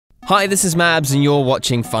Hi, this is Mabbs and you're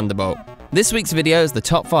watching Thunderbolt. This week's video is the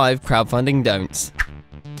top 5 crowdfunding don'ts.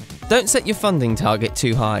 Don't set your funding target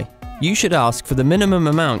too high. You should ask for the minimum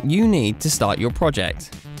amount you need to start your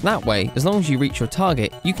project. That way, as long as you reach your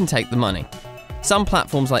target, you can take the money. Some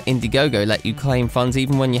platforms like Indiegogo let you claim funds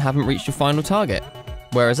even when you haven't reached your final target.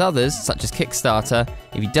 Whereas others, such as Kickstarter,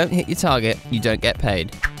 if you don't hit your target, you don't get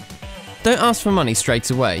paid. Don't ask for money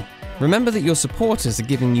straight away. Remember that your supporters are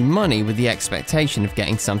giving you money with the expectation of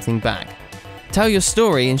getting something back. Tell your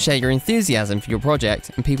story and share your enthusiasm for your project,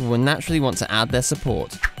 and people will naturally want to add their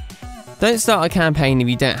support. Don't start a campaign if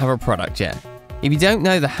you don't have a product yet. If you don't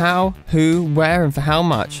know the how, who, where and for how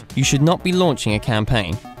much, you should not be launching a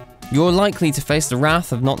campaign. You're likely to face the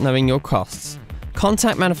wrath of not knowing your costs.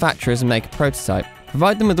 Contact manufacturers and make a prototype.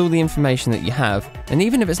 Provide them with all the information that you have, and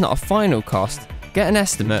even if it's not a final cost, get an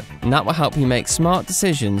estimate, and that will help you make smart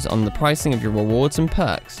decisions on the pricing of your rewards and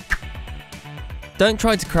perks. Don't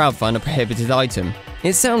try to crowdfund a prohibited item.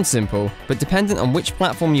 It sounds simple, but dependent on which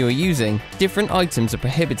platform you are using, different items are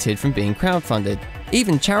prohibited from being crowdfunded,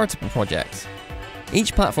 even charitable projects.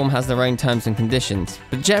 Each platform has their own terms and conditions,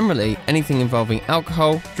 but generally, anything involving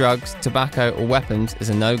alcohol, drugs, tobacco or weapons is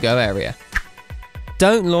a no-go area.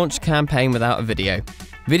 Don't launch a campaign without a video.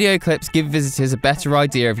 Video clips give visitors a better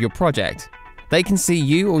idea of your project. They can see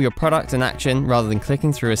you or your product in action rather than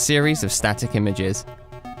clicking through a series of static images.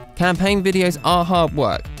 Campaign videos are hard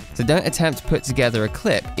work, so don't attempt to put together a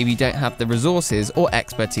clip if you don't have the resources or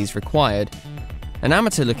expertise required. An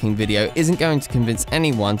amateur-looking video isn't going to convince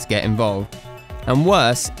anyone to get involved. And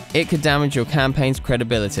worse, it could damage your campaign's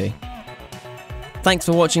credibility. Thanks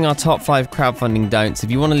for watching our top 5 crowdfunding don'ts.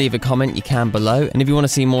 If you want to leave a comment, you can below. And if you want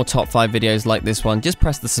to see more top 5 videos like this one, just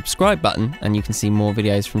press the subscribe button and you can see more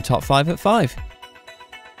videos from top 5 at 5.